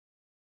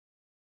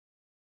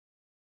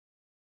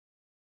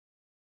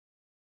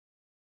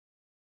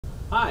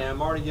Hi, I'm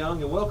Marty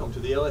Young and welcome to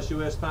the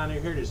LSUS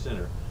Pioneer Heritage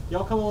Center.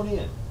 Y'all come on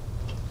in.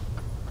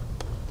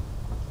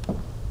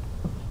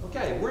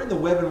 Okay, we're in the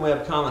Webb &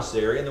 Webb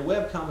Commissary, and the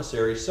Webb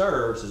Commissary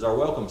serves as our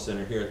welcome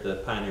center here at the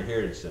Pioneer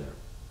Heritage Center.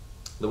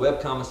 The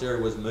Webb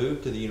Commissary was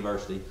moved to the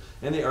university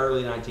in the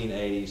early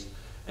 1980s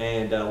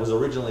and was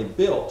originally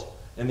built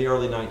in the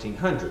early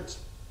 1900s.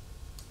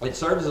 It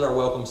serves as our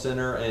welcome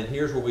center, and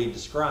here's where we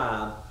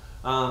describe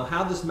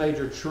how this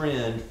major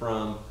trend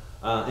from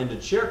into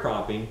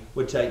sharecropping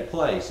would take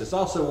place. It's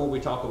also where we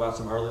talk about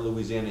some early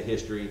Louisiana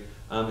history,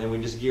 and we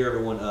just gear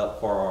everyone up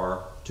for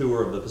our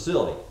tour of the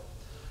facility.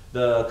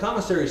 The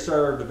commissary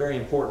served a very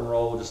important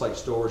role, just like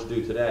stores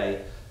do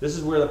today. This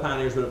is where the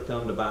pioneers would have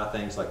come to buy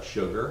things like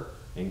sugar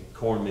and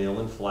cornmeal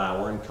and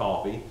flour and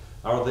coffee,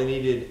 or if they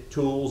needed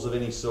tools of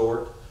any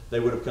sort, they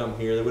would have come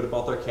here. They would have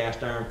bought their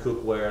cast iron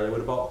cookware. They would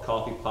have bought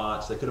coffee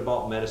pots. They could have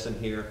bought medicine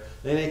here.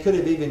 And they could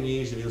have even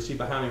used, if you'll see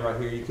behind me right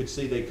here, you could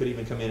see they could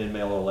even come in and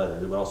mail a letter.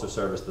 They would also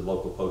service the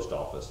local post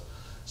office.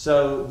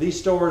 So these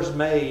stores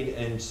made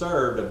and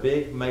served a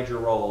big major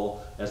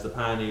role as the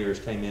pioneers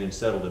came in and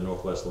settled in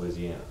Northwest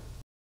Louisiana.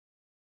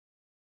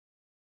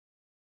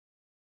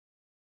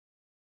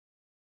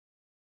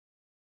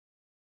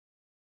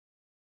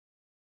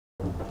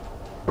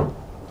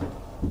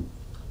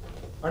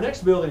 Our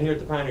next building here at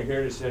the Pioneer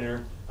Heritage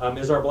Center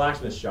is our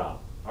blacksmith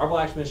shop. Our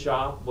blacksmith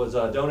shop was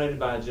donated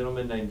by a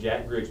gentleman named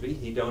Jack Grigsby.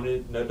 He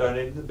donated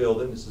the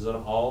building. This is an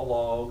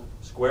all-log,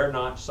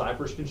 square-notch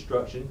cypress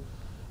construction.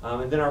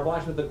 And then our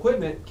blacksmith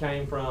equipment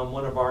came from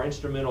one of our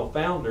instrumental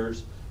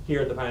founders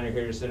here at the Pioneer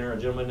Heritage Center, a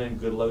gentleman named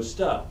Goodloe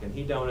Stuck. And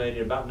he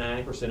donated about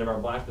 90% of our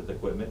blacksmith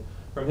equipment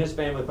from his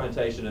family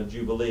plantation of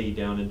Jubilee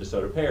down in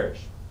DeSoto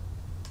Parish.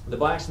 The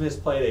blacksmiths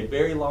played a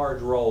very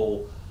large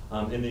role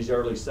in these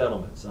early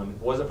settlements. If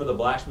it wasn't for the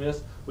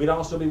blacksmiths, we'd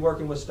also be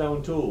working with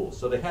stone tools.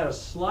 So they had a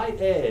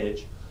slight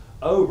edge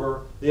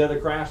over the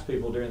other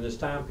craftspeople during this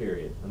time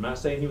period. I'm not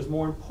saying he was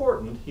more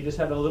important, he just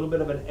had a little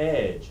bit of an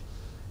edge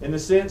in the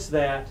sense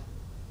that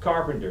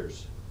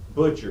carpenters,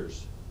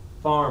 butchers,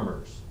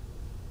 farmers,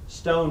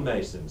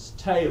 stonemasons,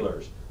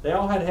 tailors, they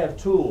all had to have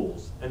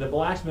tools, and the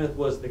blacksmith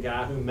was the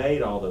guy who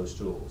made all those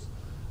tools.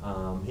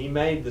 He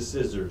made the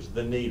scissors,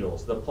 the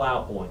needles, the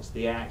plow points,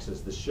 the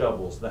axes, the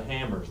shovels, the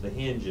hammers, the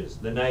hinges,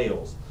 the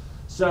nails.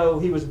 So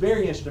he was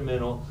very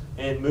instrumental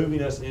in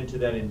moving us into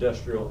that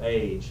industrial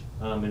age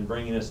and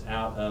bringing us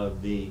out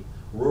of the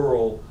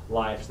rural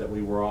lives that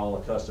we were all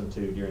accustomed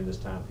to during this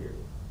time period.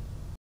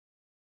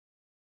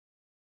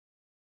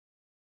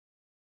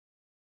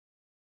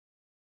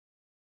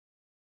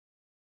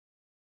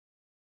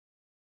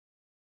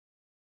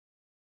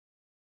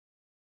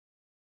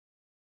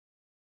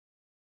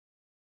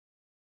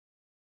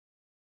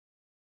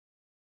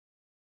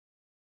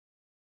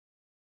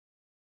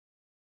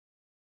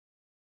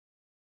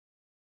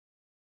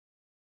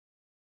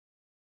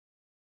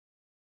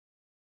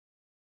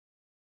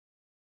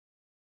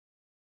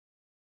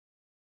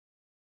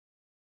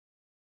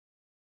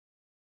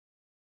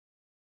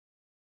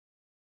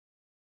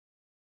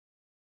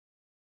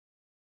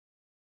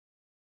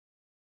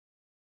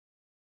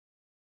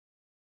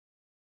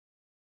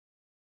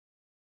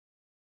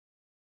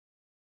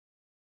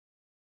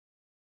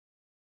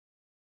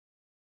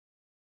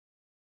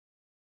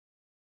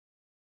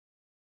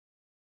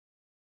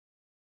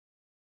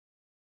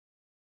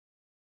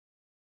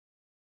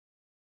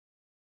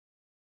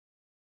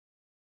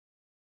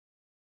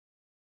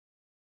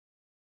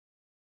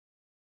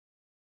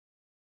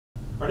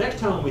 Our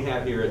next home we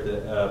have here at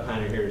the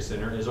Pioneer Heritage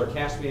Center is our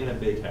Caspiana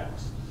Big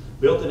House.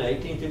 Built in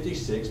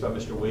 1856 by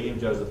Mr. William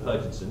Joseph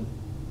Hutchinson.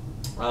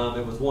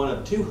 It was one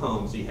of two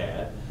homes he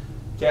had.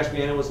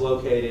 Caspiana was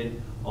located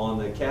on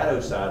the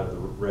Caddo side of the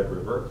Red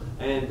River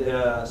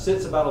and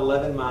sits about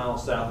 11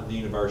 miles south of the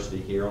university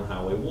here on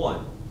Highway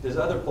 1. His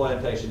other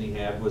plantation he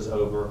had was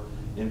over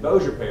in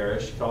Bossier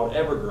Parish called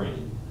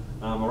Evergreen.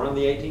 Around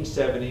the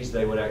 1870s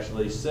they would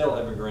actually sell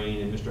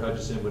Evergreen, and Mr.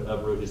 Hutchinson would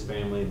uproot his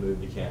family and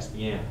move to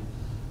Caspiana.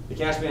 The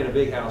Caspiana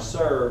Big House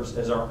serves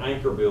as our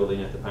anchor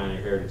building at the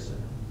Pioneer Heritage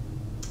Center.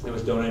 It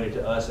was donated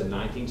to us in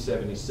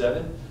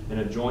 1977 in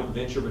a joint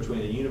venture between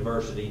the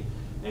university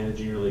and the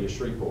Junior League of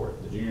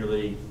Shreveport. The Junior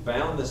League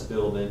found this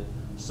building,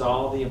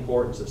 saw the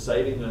importance of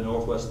saving the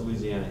Northwest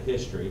Louisiana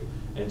history,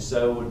 and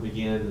so would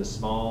begin the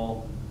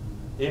small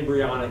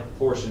embryonic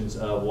portions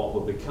of what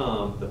would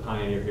become the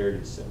Pioneer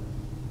Heritage Center.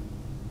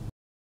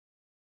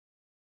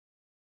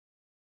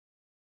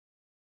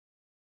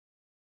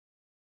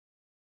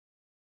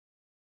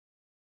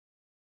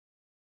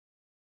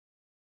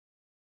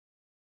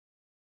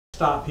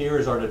 Stop here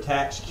is our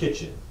detached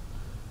kitchen.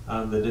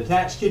 The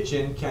detached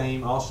kitchen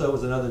came also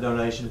as another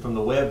donation from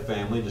the Webb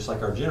family, just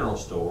like our general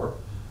store,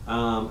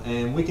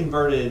 and we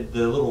converted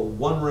the little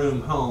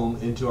one-room home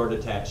into our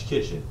detached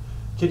kitchen.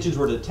 Kitchens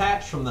were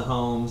detached from the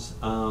homes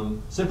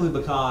simply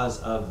because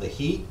of the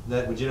heat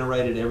that we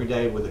generated every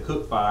day with a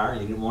cook fire.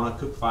 You didn't want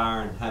to cook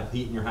fire and have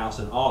heat in your house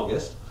in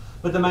August,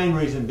 but the main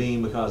reason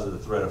being because of the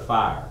threat of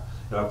fire.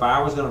 If a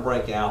fire was going to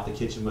break out, the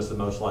kitchen was the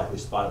most likely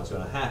spot it was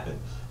going to happen.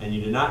 And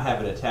you did not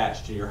have it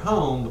attached to your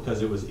home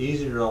because it was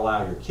easier to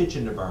allow your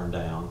kitchen to burn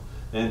down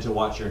than to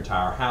watch your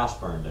entire house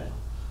burn down.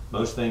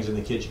 Most things in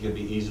the kitchen could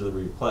be easily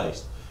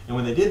replaced. And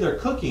when they did their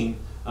cooking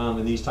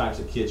in these types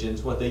of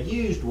kitchens, what they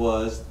used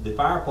was the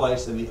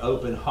fireplace and the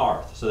open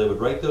hearth. So they would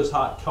rake those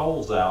hot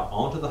coals out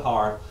onto the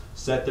hearth,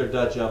 set their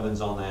Dutch ovens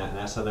on that, and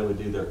that's how they would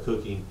do their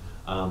cooking,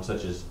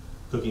 such as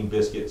cooking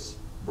biscuits,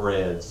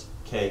 breads,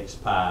 cakes,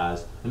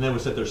 pies, and they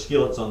would set their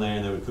skillets on there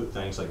and they would cook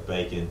things like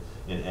bacon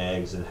and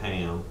eggs and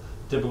ham,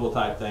 typical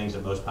type things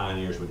that most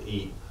pioneers would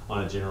eat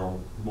on a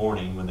general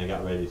morning when they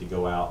got ready to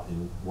go out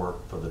and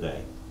work for the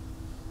day.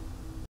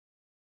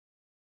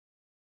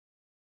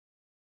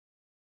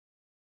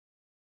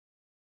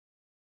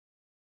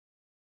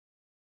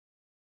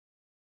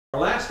 Our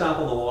last stop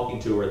on the walking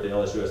tour at the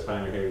LSUS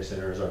Pioneer Heritage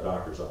Center is our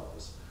doctor's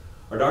office.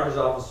 Our doctor's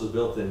office was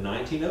built in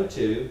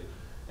 1902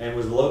 and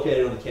was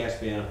located on the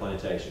Caspiana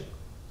Plantation.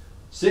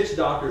 6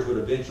 doctors would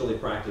eventually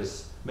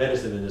practice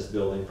medicine in this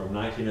building from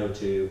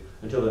 1902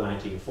 until the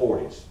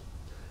 1940s.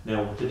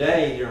 Now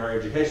today, during our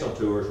educational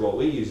tours, what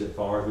we use it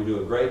for is we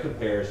do a great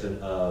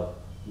comparison of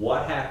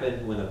what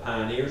happened when the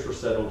pioneers were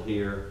settled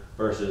here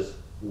versus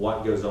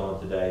what goes on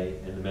today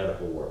in the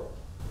medical world.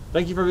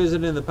 Thank you for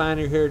visiting the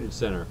Pioneer Heritage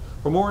Center.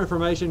 For more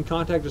information,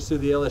 contact us through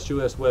the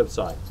LSUS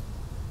website.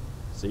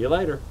 See you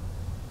later.